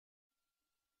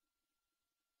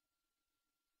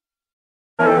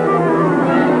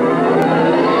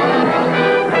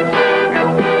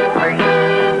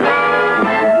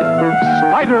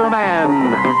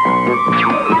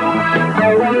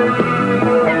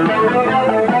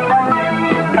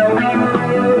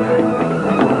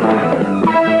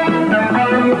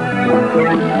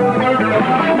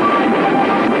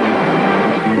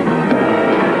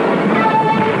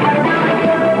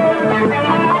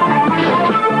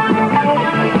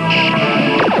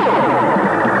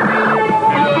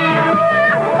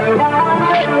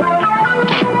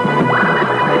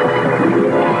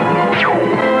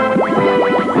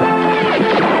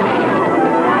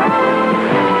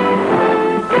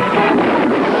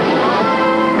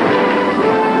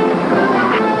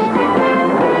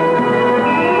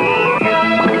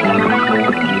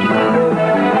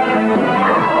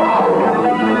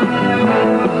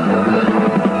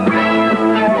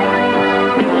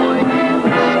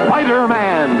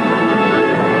Spiderman.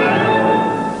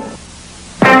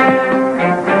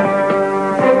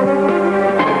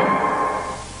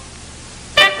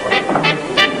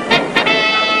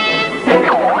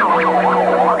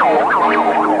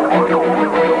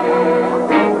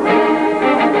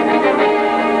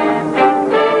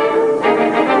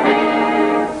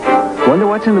 Wonder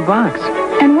what's in the box.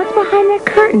 And what's behind that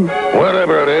curtain?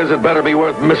 Whatever it is, it better be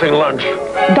worth missing lunch.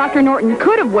 Dr. Norton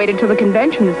could have waited till the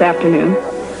convention this afternoon.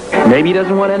 Maybe he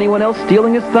doesn't want anyone else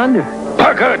stealing his thunder.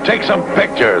 Parker, take some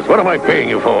pictures. What am I paying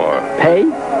you for? Pay?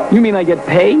 You mean I get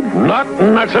paid? Not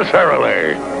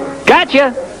necessarily.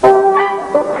 Gotcha!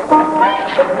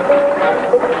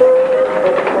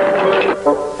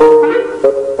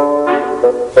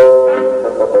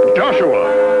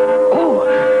 Joshua!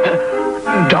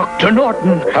 Dr.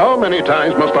 Norton. How many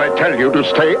times must I tell you to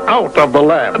stay out of the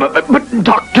lab? But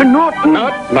Dr. Norton.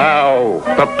 Not now.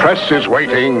 The press is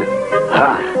waiting.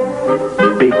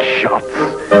 Big shots.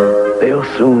 They'll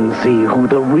soon see who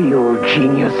the real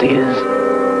genius is.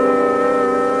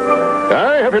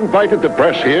 I have invited the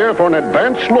press here for an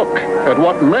advanced look at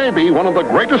what may be one of the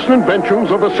greatest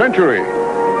inventions of the century.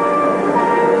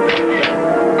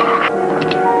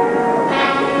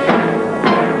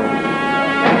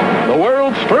 The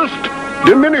world's first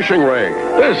diminishing ray.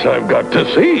 This I've got to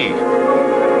see.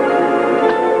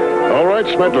 All right,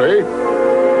 Smedley.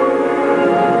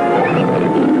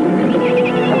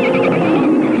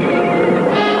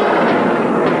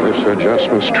 This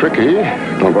adjustment's tricky.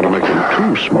 Don't want to make them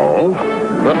too small.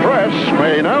 The press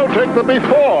may now take the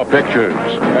before pictures,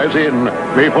 as in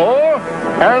before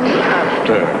and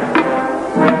after.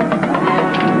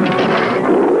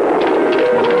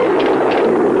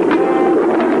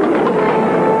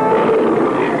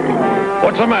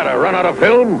 What's the matter? Run out of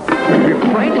film? You're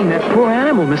frightening that poor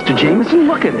animal, Mr. Jameson.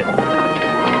 Look at it.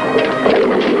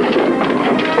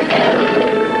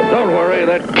 Don't worry,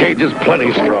 that cage is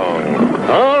plenty strong.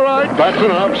 All right, that's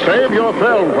enough. Save your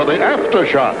film for the after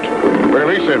shot.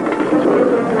 Release him.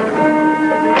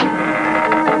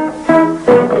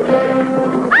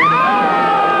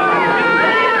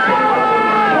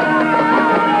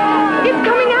 It's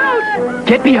coming out!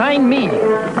 Get behind me.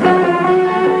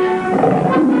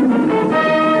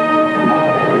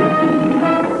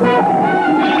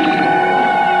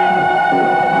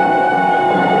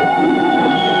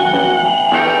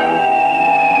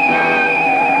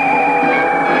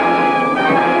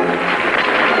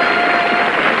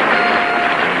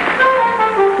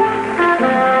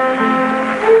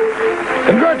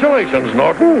 Congratulations,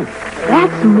 Norton.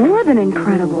 That's more than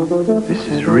incredible. This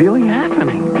is really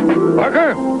happening.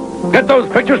 Parker, get those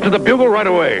pictures to the Bugle right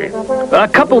away. A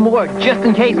couple more, just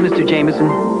in case, Mr. Jameson.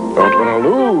 Don't want to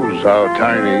lose our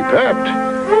tiny pet.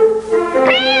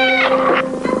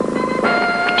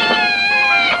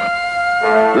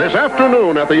 This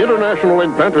afternoon at the International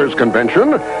Inventors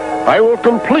Convention, I will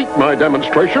complete my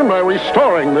demonstration by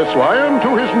restoring this lion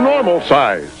to his normal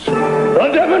size.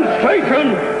 The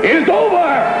demonstration is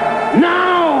over!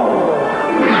 Now!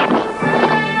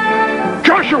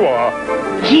 Joshua!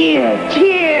 Cheer,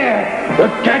 cheer! The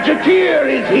Gadgeteer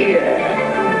is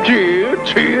here!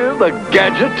 Cheer, the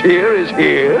Gadgeteer is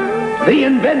here? The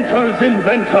inventor's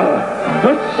inventor!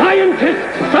 The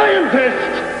scientist's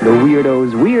scientist! The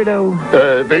weirdo's weirdo.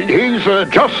 He's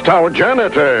just our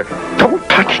janitor. Don't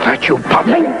touch that, you pup.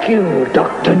 Thank you,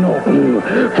 Dr. Norton,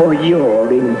 for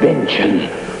your invention.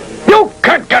 You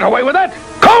can't get away with it!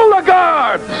 Call the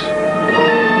guards!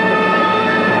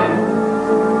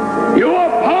 You are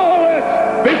powerless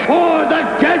before the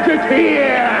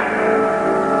Gadgeteer!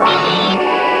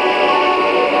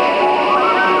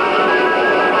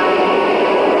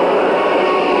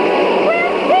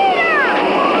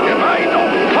 If I know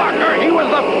Parker, he was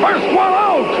the first one out!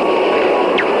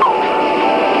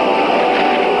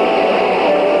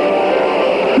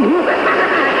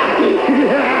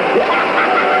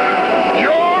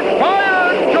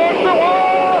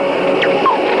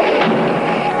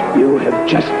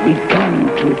 Just begun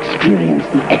to experience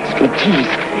the expertise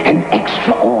and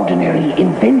extraordinary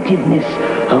inventiveness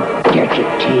of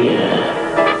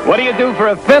Gadgeteer. What do you do for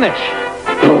a finish?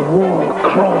 The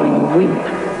war-crawling wimp.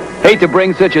 Hate to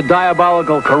bring such a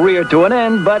diabolical career to an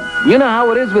end, but you know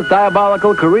how it is with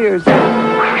diabolical careers.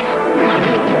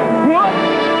 What?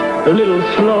 A little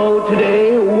slow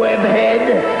today,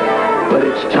 webhead? But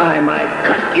it's time I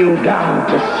cut you down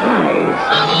to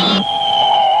size.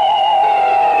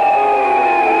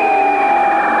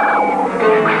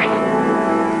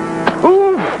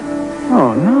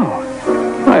 Oh, no.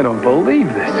 I don't believe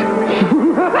this.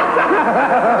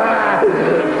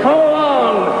 So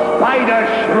long, spider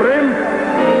shrimp.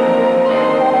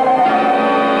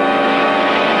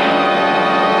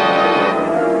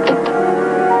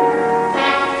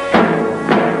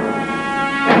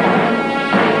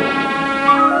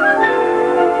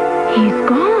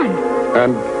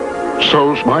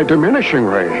 use my diminishing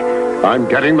ray. I'm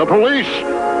getting the police.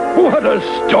 What a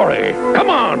story. Come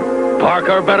on.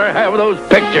 Parker better have those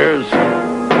pictures.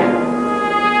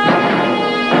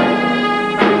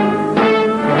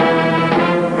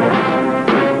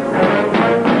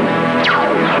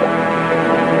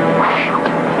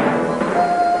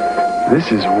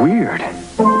 This is weird.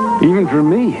 Even for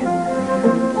me.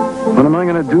 What am I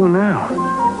going to do now?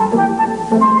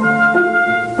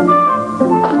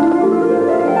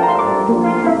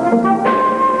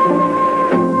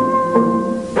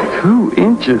 2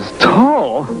 inches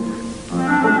tall?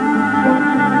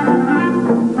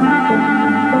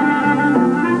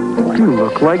 You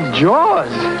look like Jaws.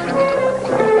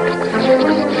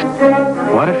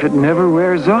 What if it never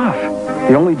wears off?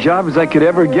 The only jobs I could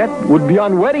ever get would be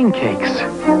on wedding cakes.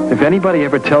 If anybody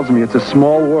ever tells me it's a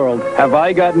small world, have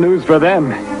I got news for them.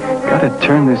 Gotta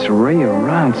turn this ray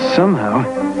around somehow.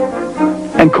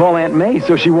 And call Aunt May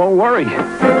so she won't worry.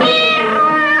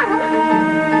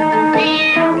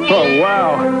 Oh,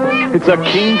 wow. It's a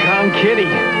King Kong kitty.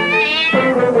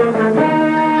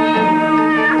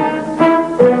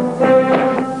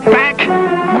 Back!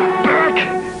 Back!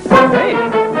 Hey,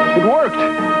 it worked.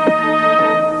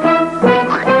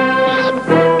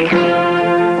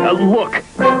 Look,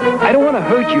 I don't want to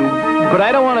hurt you, but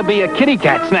I don't want to be a kitty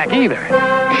cat snack either.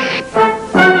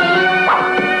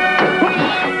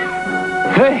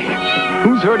 Hey,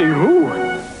 who's hurting who?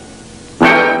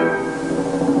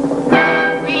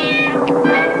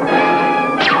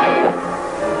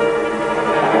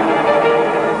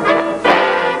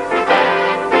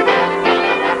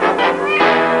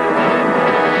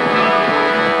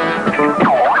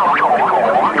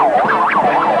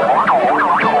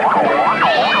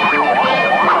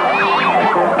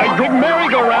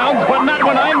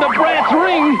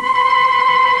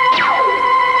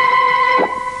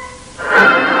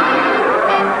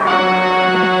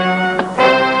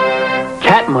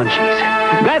 Munchies.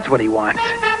 That's what he wants.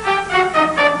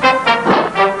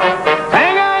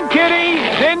 Hang on, kitty!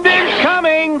 Cinder's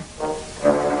coming!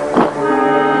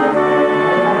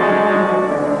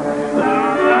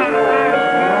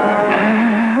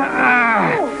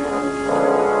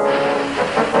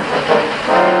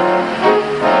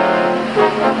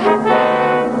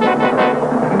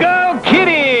 Go,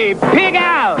 kitty! Pig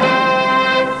out!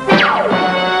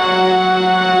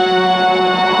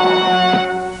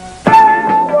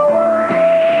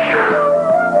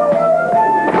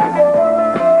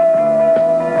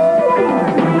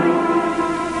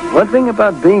 One thing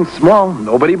about being small,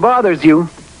 nobody bothers you.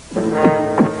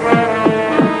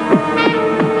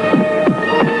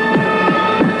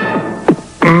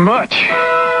 Much.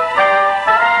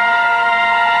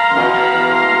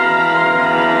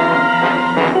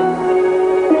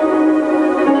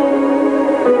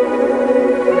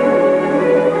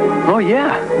 Oh,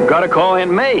 yeah. Gotta call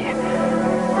Aunt May.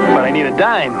 But I need a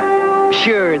dime.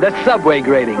 Sure, that's subway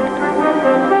grading.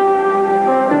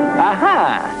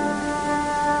 Aha!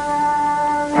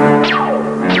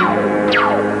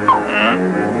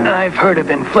 I've heard of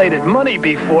inflated money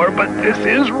before, but this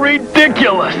is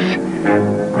ridiculous.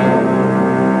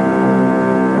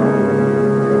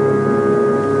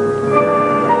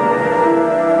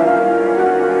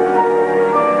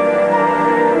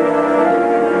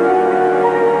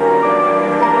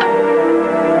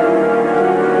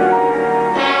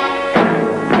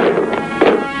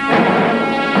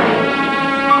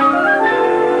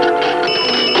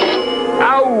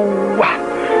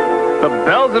 The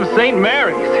bells of St.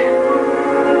 Mary's.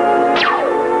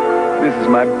 This is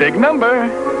my big number.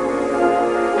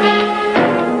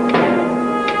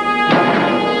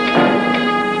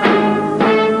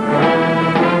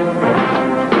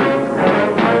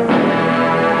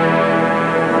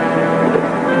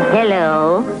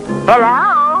 Hello?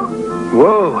 Hello?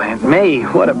 Whoa, Aunt May,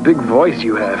 what a big voice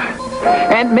you have.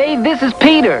 Aunt May, this is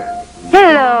Peter.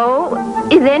 Hello?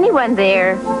 Is anyone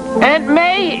there? Aunt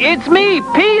May, it's me,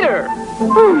 Peter.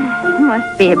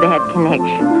 Must be a bad connection.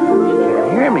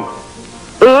 Can't hear me.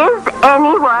 Is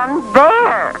anyone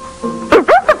there? Is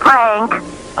this a prank?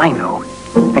 I know.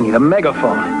 I need a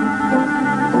megaphone.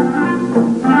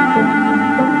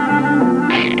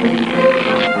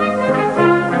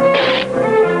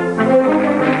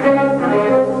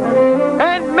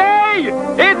 Aunt May,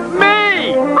 it's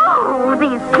me. Oh,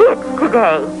 these kids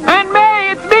today. Aunt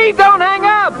May, it's me. Don't hang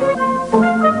up.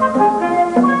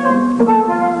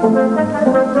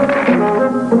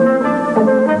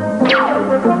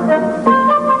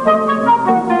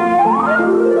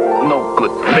 No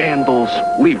good vandals.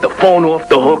 Leave the phone off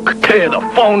the hook. Tear the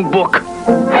phone book.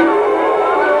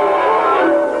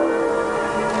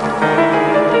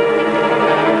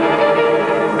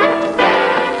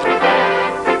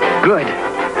 good.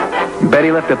 Bet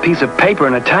he left a piece of paper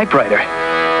and a typewriter.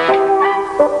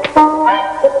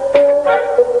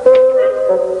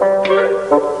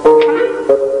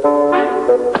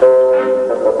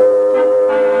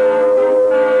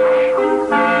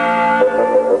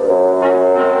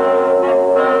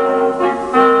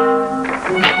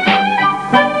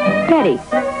 Betty,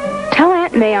 tell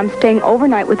Aunt May I'm staying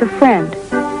overnight with a friend,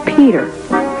 Peter.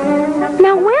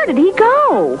 Now, where did he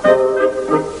go?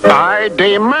 I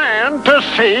demand to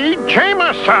see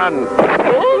Jameson.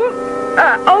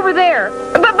 Over there.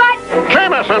 But...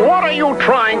 Jameson, what are you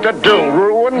trying to do?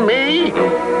 Ruin me?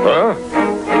 Huh?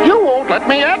 You won't let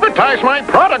me advertise my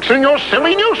products in your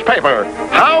silly newspaper.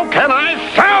 How can I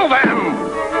sell them?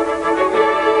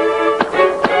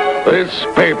 This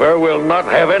paper will not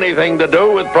have anything to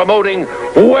do with promoting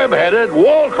web-headed,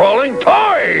 wall-crawling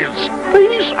toys.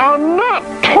 These are not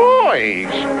toys.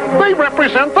 They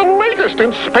represent the latest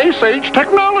in space-age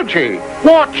technology.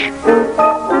 Watch.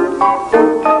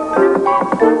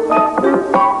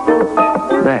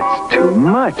 That's too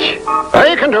much.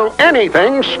 They can do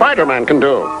anything Spider-Man can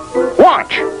do.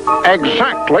 Watch.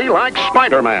 Exactly like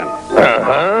Spider-Man.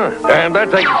 Uh-huh. And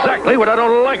that's exactly what I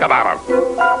don't like about him.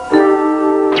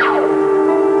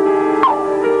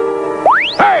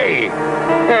 Hey!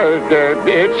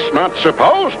 It's not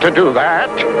supposed to do that.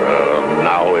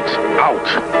 Now it's out.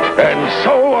 And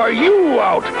so are you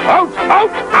out. Out,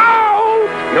 out, out!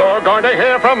 You're going to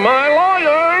hear from my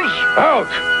lawyers. Out!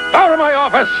 Out of my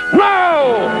office!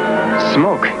 Now!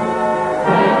 Smoke.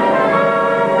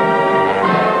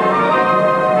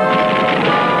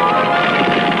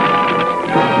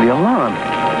 The alarm.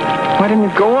 Why didn't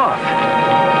it go off?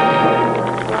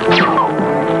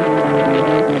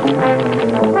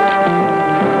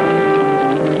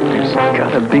 There's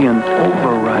gotta be an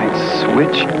override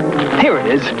switch. Here it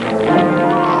is.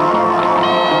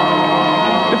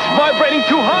 It's vibrating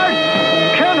too hard.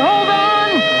 Can't hold on.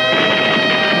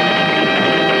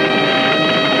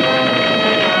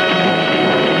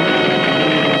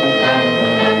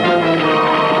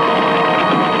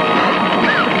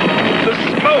 The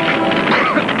smoke.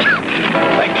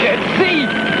 I can't see.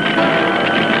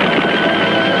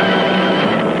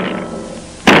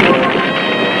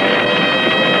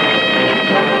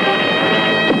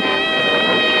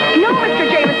 No, Mr.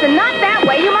 Jameson, not that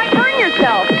way. You might burn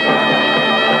yourself.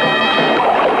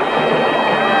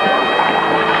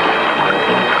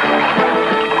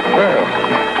 Well,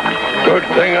 good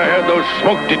thing I had those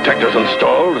smoke detectors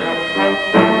installed.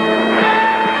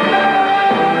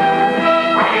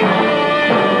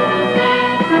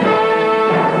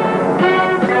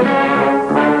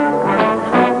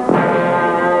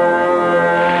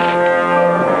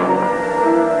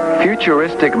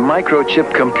 Futuristic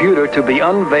microchip computer to be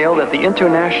unveiled at the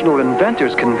International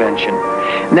Inventors Convention.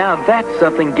 Now that's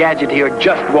something Gadgeteer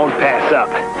just won't pass up.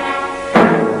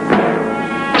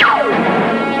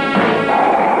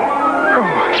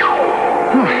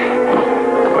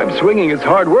 Web swinging is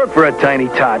hard work for a tiny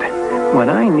tot. What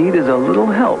I need is a little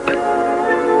help.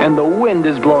 And the wind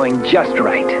is blowing just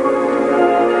right.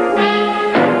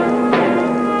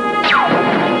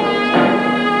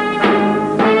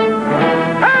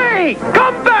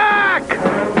 Come back!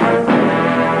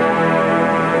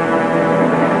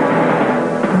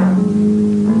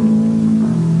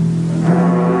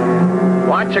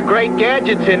 Lots of great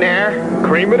gadgets in there.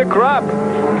 Cream of the crop.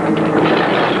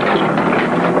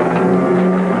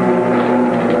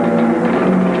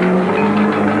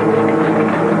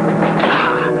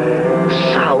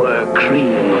 Sour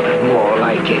cream, more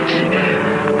like it.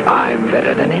 I'm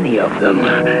better than any of them.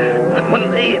 But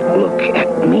when they look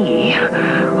at me,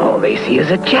 all they see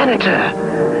is a janitor.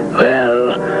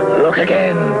 Well, look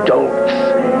again, dolts.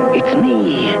 It's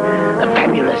me, the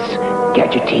fabulous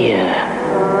Gadgeteer.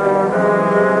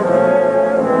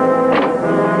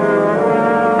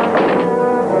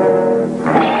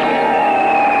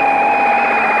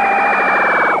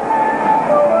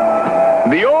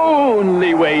 The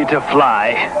only way to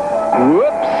fly.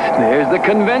 Whoops, there's the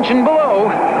convention below.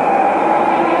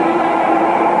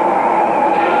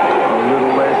 A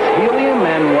little less helium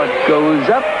and what goes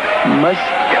up must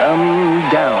come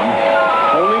down.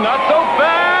 Only not so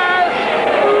fast!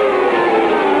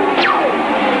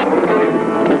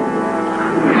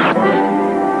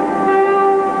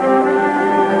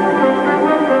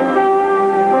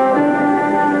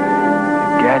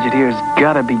 Gadgeteer's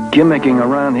gotta be gimmicking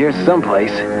around here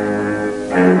someplace.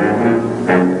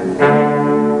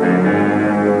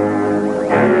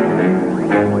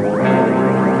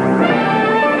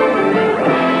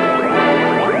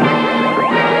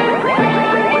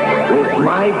 With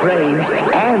my brain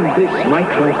and this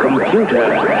microcomputer,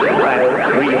 I'll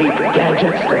create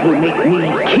gadgets that will make me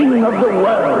king of the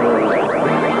world.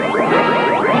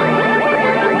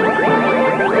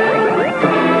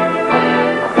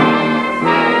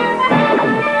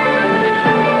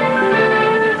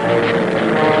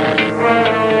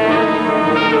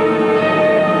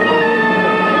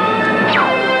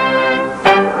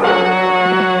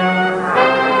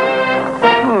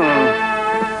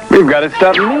 We've got to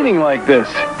stop meeting like this.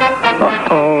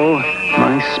 Uh-oh,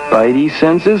 my spidey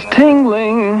sense is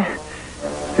tingling.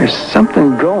 There's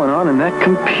something going on in that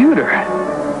computer.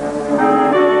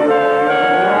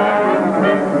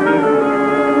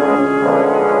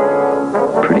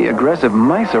 Pretty aggressive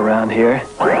mice around here.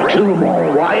 2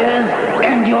 more wires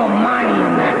and you're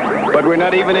mine. But we're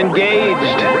not even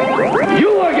engaged.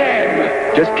 You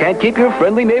again! Just can't keep your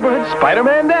friendly neighborhood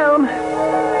Spider-Man down.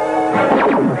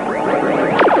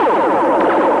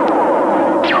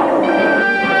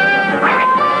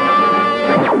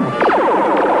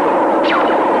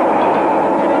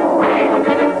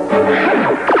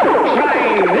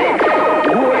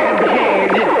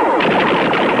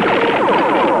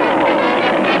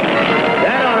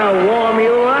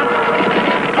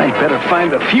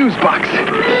 Find the fuse box.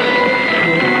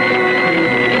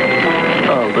 A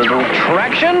little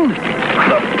traction.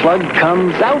 The plug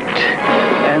comes out,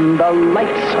 and the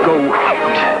lights go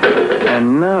out.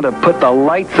 And now to put the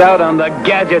lights out on the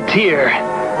Gadgeteer.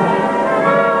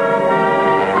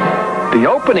 The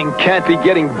opening can't be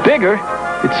getting bigger.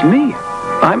 It's me.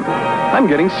 I'm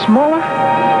getting smaller.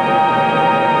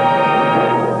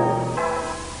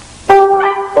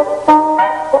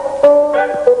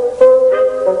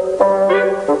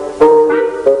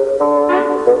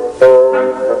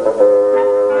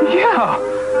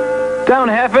 Down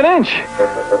half an inch.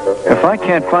 If I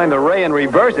can't find the ray and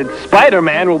reverse it,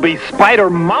 Spider-Man will be Spider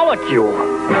Molecule.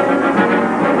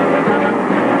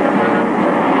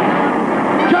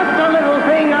 Just a little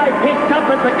thing I picked up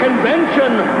at the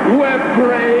convention, Web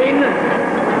Brain.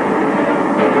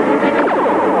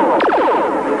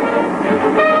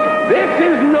 This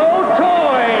is no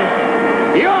toy.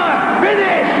 You're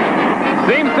finished.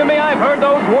 Seems to me I've heard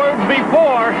those words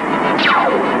before.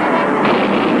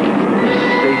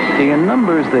 Safety in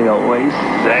numbers, they always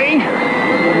say.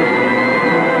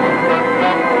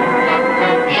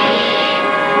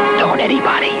 Shh! Don't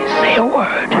anybody say a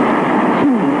word.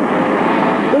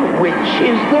 Which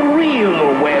is the real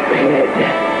webhead?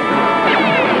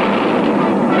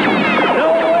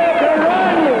 Nowhere to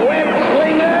run, web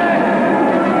slinger!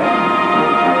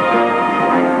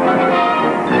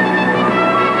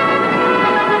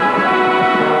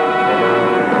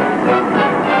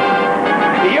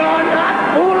 You're not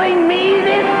fooling me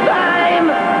this time!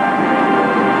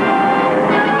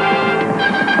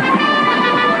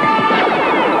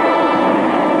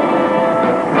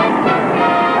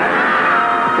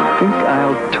 I think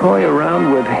I'll toy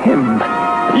around with him.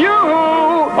 You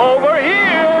over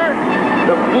here!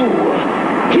 The fool!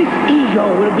 His ego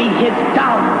will be his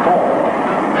downfall!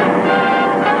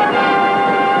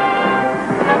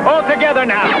 All together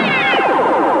now!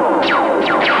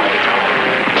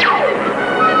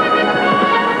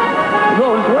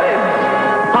 Those webs!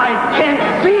 I can't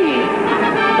see!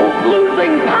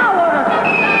 Losing power!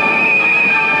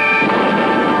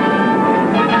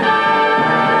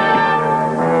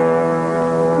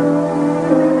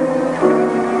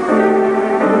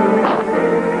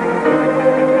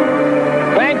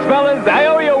 Thanks, fellas. I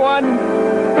owe you one.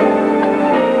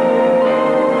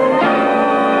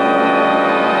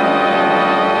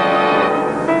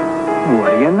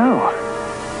 What do you know?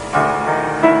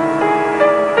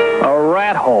 A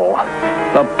rat hole.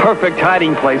 The perfect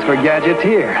hiding place for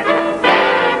Gadgeteer.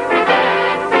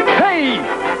 Hey!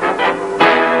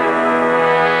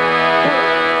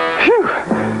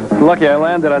 Phew! Lucky I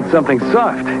landed on something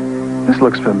soft. This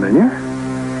looks familiar.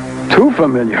 Too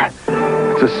familiar.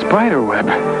 It's a spider web.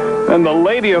 And the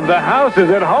lady of the house is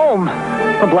at home.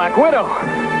 The Black Widow.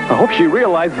 I hope she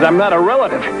realizes I'm not a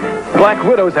relative. Black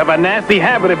Widows have a nasty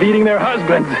habit of eating their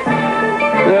husbands.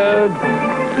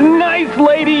 Nice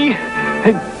lady.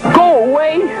 Go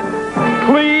away,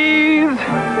 please.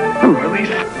 I'm really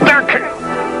stuck.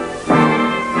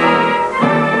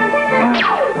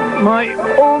 My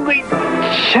only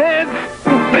chance.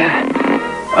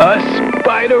 A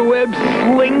spiderweb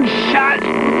slingshot.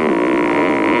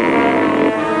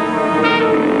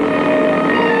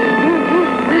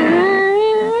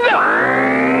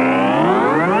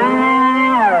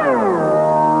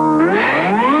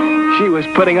 She was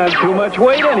putting on too much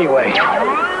weight anyway.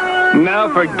 Now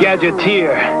for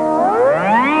Gadgeteer.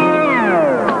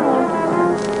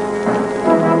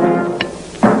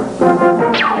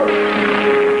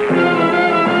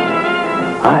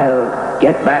 I'll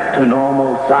get back to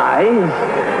normal size,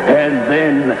 and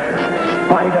then,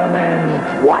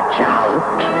 Spider-Man, watch out.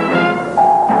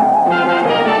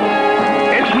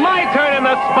 It's my turn in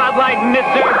the spotlight,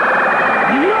 mister.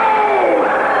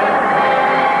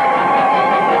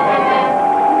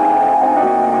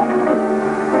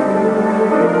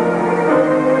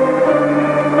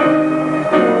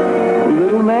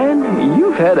 Little man,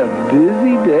 you've had a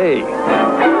busy day.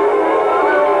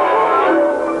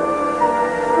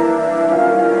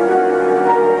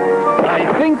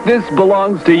 I think this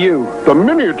belongs to you. The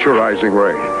miniaturizing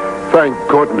ray. Thank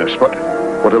goodness. But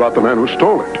what about the man who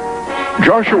stole it?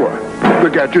 Joshua, the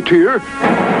Gadgeteer?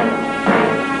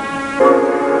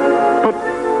 But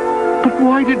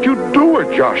why did you do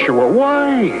it, Joshua?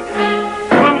 Why?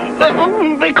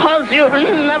 Because you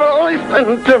never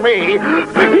listened to me.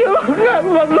 You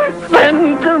never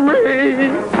listened to me.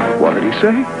 What did he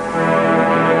say?